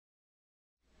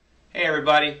Hey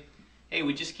everybody. Hey,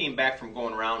 we just came back from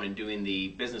going around and doing the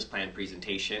business plan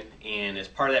presentation, and as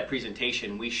part of that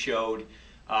presentation we showed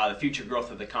the future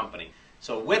growth of the company.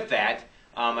 So with that,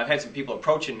 I've had some people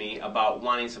approaching me about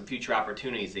wanting some future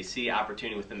opportunities. They see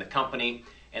opportunity within the company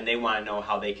and they want to know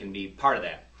how they can be part of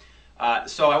that.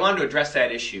 So I wanted to address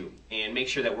that issue and make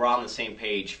sure that we're all on the same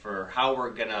page for how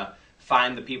we're going to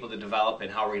find the people to develop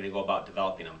and how we're going to go about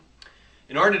developing them.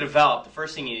 In order to develop, the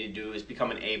first thing you need to do is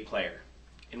become an A player.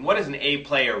 And what does an A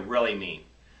player really mean?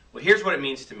 Well, here's what it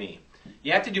means to me.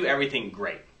 You have to do everything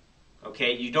great.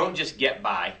 Okay? You don't just get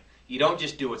by. You don't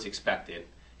just do what's expected.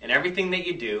 And everything that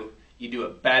you do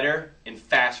it better and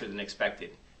faster than expected.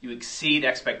 You exceed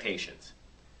expectations.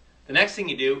 The next thing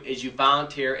you do is you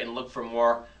volunteer and look for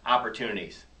more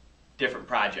opportunities, different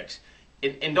projects.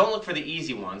 And don't look for the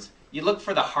easy ones. You look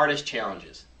for the hardest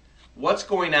challenges. What's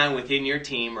going on within your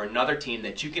team or another team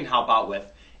that you can help out with,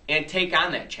 and take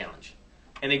on that challenge.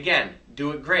 And again,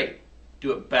 do it great.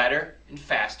 Do it better and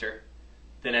faster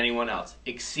than anyone else.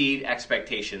 Exceed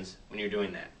expectations when you're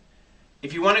doing that.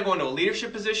 If you want to go into a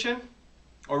leadership position,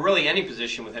 or really any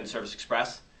position within Service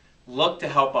Express, look to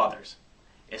help others.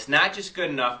 It's not just good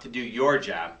enough to do your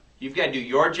job. You've got to do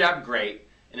your job great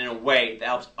and in a way that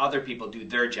helps other people do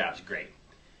their jobs great.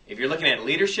 If you're looking at a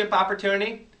leadership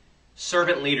opportunity,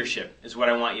 servant leadership is what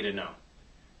I want you to know.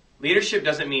 Leadership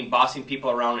doesn't mean bossing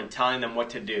people around and telling them what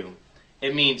to do.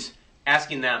 It means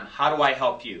asking them, how do I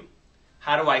help you?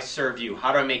 How do I serve you?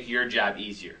 How do I make your job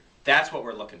easier? That's what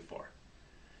we're looking for.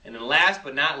 And then last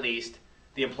but not least,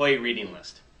 the employee reading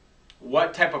list.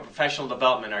 What type of professional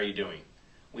development are you doing?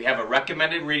 We have a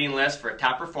recommended reading list for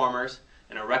top performers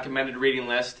and a recommended reading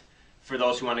list for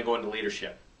those who want to go into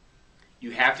leadership. You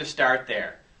have to start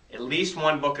there. At least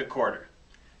one book a quarter.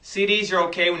 CDs are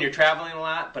okay when you're traveling a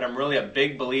lot, but I'm really a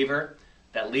big believer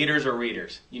that leaders are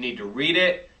readers. You need to read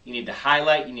it, you need to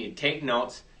highlight, you need to take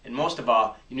notes, and most of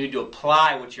all, you need to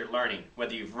apply what you're learning.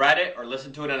 Whether you've read it or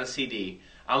listened to it on a CD,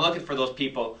 I'm looking for those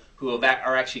people who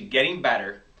are actually getting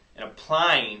better and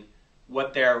applying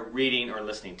what they're reading or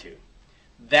listening to.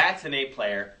 That's an A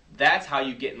player. That's how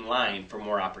you get in line for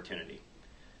more opportunity.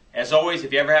 As always,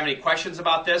 if you ever have any questions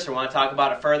about this or want to talk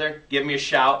about it further, give me a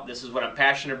shout. This is what I'm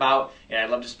passionate about, and I'd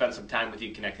love to spend some time with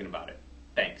you connecting about it.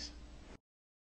 Thanks.